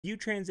View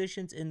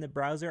transitions in the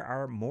browser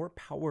are more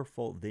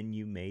powerful than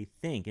you may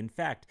think. In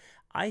fact,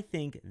 I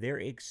think they're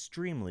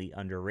extremely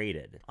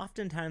underrated.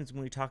 Oftentimes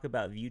when we talk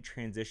about view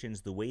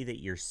transitions, the way that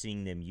you're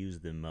seeing them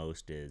used the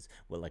most is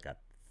like a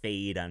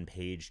fade on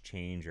page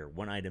change, or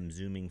one item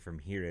zooming from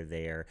here to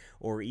there,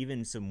 or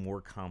even some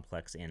more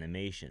complex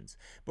animations.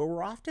 But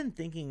we're often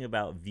thinking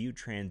about view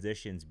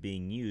transitions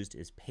being used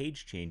as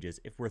page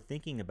changes if we're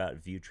thinking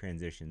about view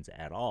transitions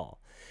at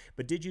all.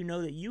 But did you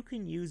know that you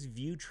can use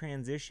view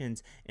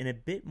transitions in a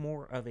bit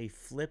more of a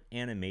flip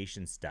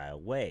animation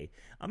style way?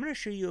 I'm going to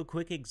show you a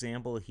quick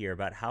example here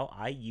about how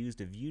I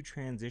used view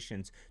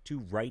transitions to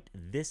write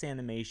this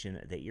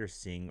animation that you're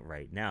seeing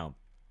right now.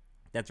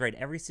 That's right,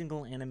 every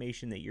single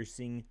animation that you're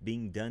seeing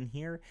being done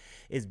here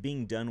is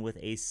being done with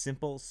a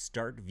simple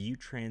start view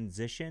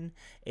transition,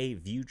 a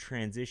view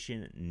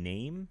transition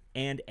name,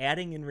 and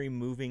adding and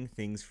removing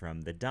things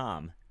from the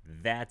DOM.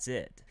 That's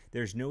it.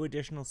 There's no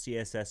additional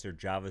CSS or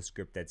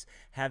JavaScript that's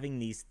having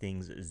these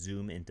things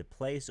zoom into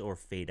place or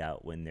fade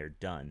out when they're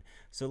done.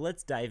 So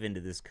let's dive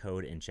into this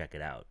code and check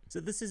it out.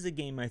 So this is a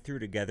game I threw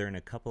together in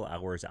a couple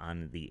hours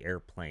on the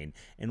airplane,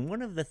 and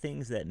one of the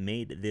things that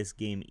made this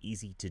game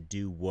easy to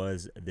do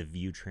was the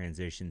view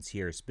transitions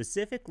here,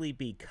 specifically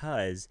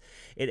because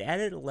it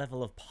added a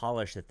level of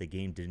polish that the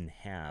game didn't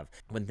have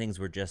when things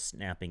were just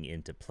snapping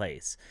into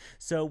place.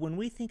 So when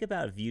we think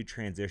about view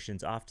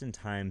transitions,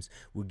 oftentimes,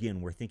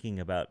 again, we're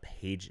thinking about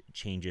page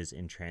changes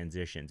and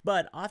transitions.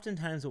 But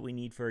oftentimes what we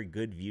need for a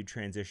good view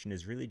transition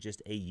is really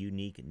just a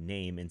unique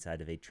name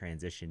inside of a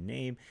transition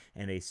name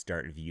and a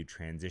start view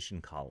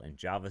transition call in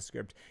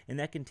JavaScript, and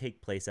that can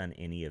take place on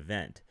any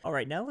event. All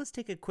right, now let's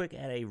take a quick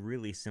at a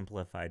really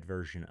simplified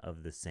version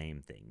of the same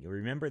thing. You'll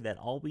remember that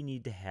all we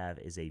need to have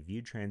is a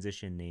view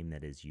transition name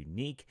that is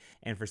unique,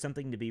 and for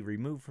something to be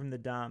removed from the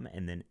DOM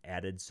and then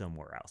added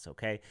somewhere else,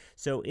 okay?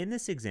 So in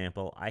this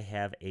example, I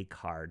have a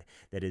card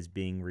that is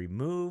being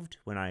removed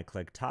when I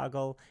click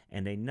toggle,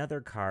 and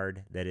another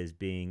card that is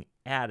being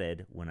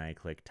added when I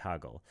click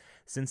toggle.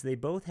 Since they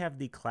both have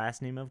the class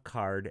name of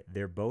card,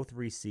 they're both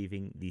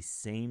receiving the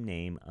same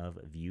name of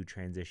view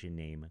transition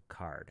name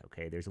card.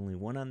 Okay, there's only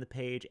one on the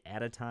page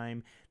at a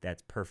time.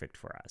 That's perfect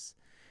for us.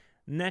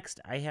 Next,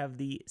 I have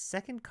the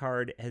second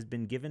card has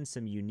been given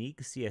some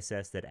unique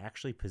CSS that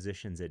actually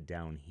positions it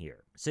down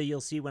here. So you'll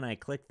see when I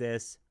click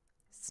this,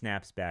 it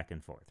snaps back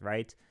and forth,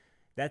 right?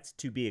 That's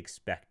to be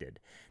expected.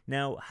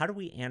 Now, how do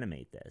we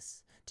animate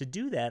this? To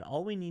do that,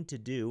 all we need to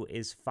do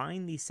is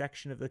find the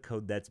section of the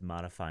code that's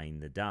modifying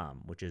the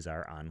DOM, which is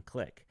our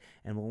onClick.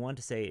 And we'll want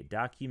to say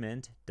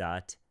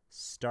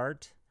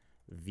document.start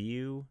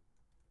view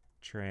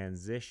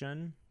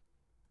transition.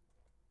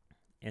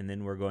 And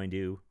then we're going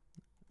to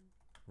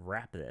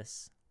wrap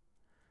this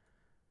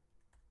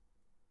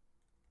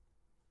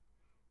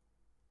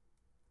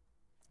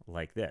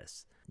like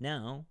this.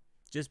 Now,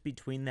 just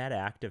between that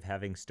act of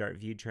having start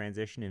view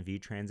transition and view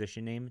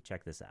transition name,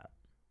 check this out.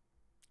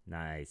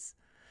 Nice.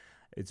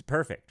 It's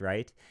perfect,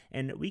 right?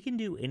 And we can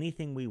do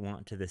anything we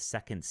want to the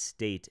second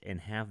state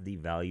and have the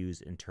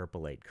values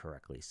interpolate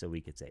correctly. So we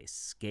could say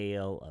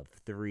scale of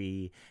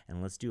 3,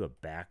 and let's do a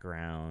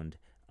background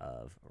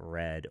of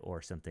red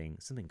or something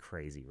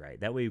crazy,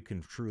 right? That way we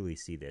can truly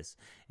see this.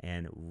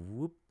 And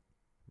whoop,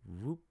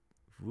 whoop,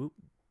 whoop,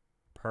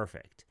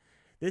 perfect.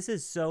 This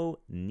is so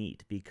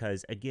neat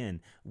because,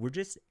 again, we're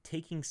just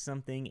taking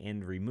something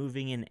and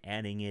removing and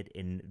adding it,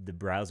 and the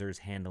browser's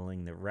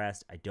handling the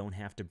rest. I don't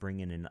have to bring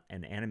in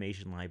an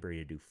animation library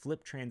to do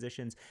flip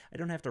transitions. I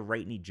don't have to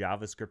write any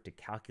JavaScript to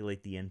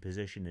calculate the end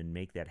position and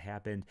make that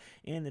happen,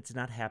 and it's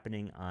not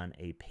happening on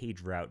a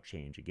page route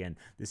change. Again,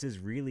 this is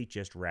really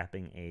just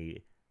wrapping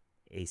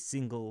a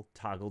single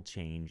toggle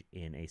change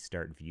in a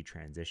start view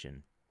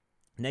transition.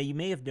 Now you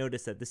may have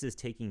noticed that this is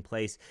taking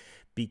place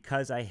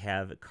because I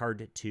have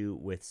card 2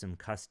 with some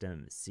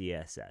custom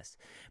CSS.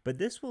 But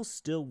this will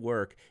still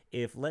work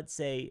if, let's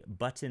say,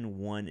 button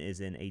 1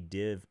 is in a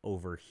div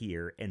over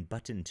here and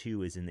button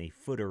 2 is in a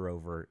footer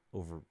over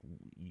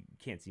you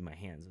can't see my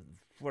hands.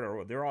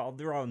 Footer, they're all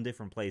in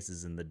different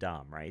places in the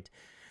DOM, right?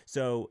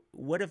 So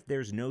what if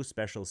there's no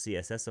special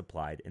CSS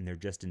applied and they're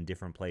just in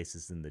different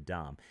places in the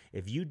DOM?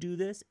 If you do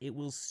this, it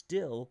will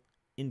still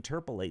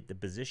interpolate the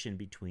position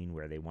between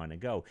where they want to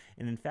go.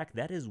 And in fact,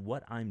 that is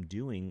what I'm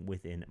doing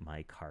within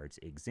my cards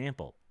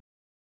example.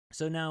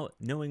 So now,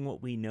 knowing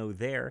what we know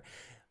there,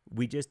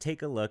 we just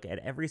take a look at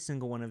every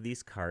single one of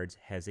these cards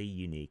has a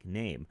unique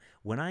name.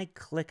 When I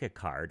click a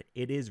card,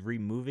 it is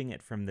removing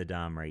it from the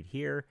DOM right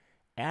here,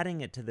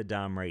 adding it to the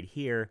DOM right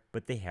here,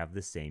 but they have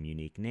the same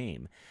unique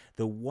name.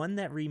 The one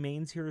that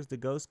remains here is the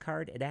ghost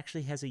card. It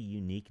actually has a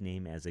unique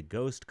name as a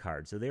ghost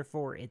card, so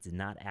therefore it's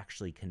not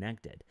actually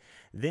connected.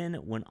 Then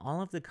when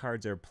all of the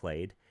cards are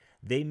played,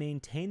 they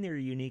maintain their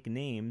unique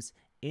names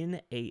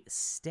in a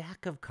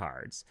stack of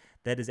cards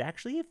that is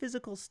actually a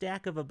physical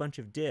stack of a bunch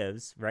of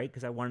divs, right?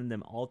 Because I wanted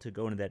them all to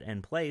go into that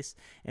end place,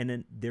 and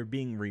then they're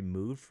being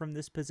removed from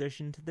this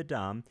position to the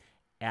DOM,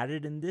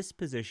 added in this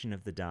position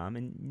of the DOM,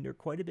 and they're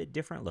quite a bit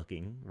different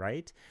looking,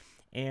 right?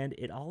 And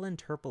it all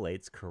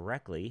interpolates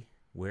correctly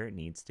where it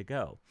needs to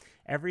go.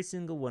 every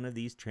single one of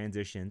these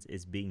transitions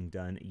is being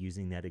done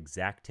using that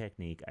exact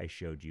technique I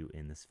showed you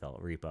in the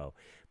Svelte repo.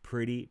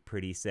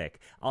 Pretty sick.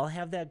 I'll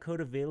have that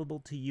code available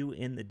to you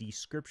in the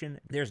description.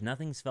 There's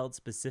nothing Svelte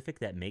specific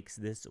that makes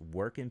this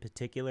work in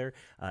particular.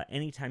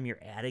 Anytime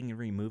you're adding and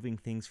removing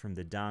things from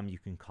the DOM, you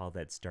can call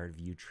that start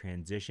view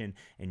transition,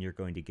 and you're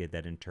going to get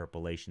that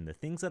interpolation. The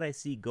things that I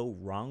see go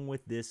wrong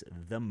with this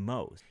the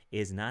most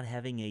is not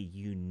having a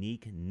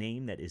unique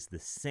name that is the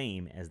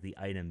same as the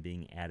item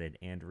being added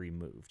and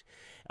removed.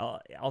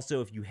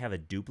 Also, if you have a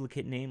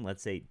duplicate name,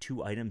 let's say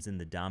 2 items in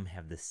the DOM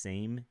have the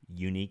same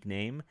unique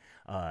name,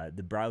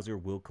 the browser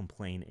will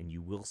complain and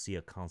you will see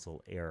a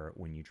console error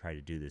when you try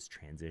to do this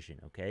transition,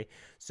 okay?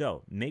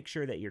 So make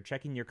sure that you're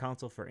checking your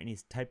console for any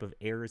type of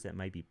errors that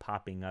might be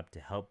popping up to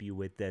help you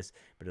with this,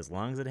 but as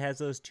long as it has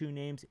those 2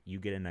 names, you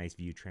get a nice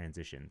view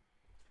transition.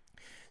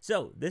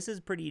 So this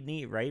is pretty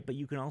neat, right? But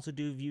you can also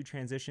do view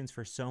transitions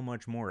for so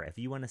much more. If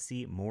you want to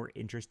see more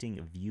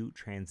interesting view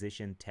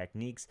transition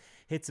techniques,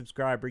 hit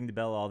subscribe, ring the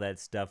bell, all that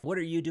stuff. What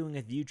are you doing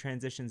with view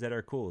transitions that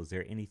are cool? Is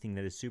there anything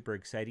that is super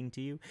exciting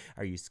to you?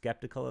 Are you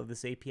skeptical of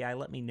this API?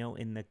 Let me know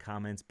in the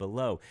comments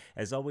below.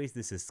 As always,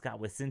 this is Scott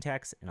with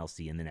Syntax, and I'll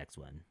see you in the next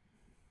one.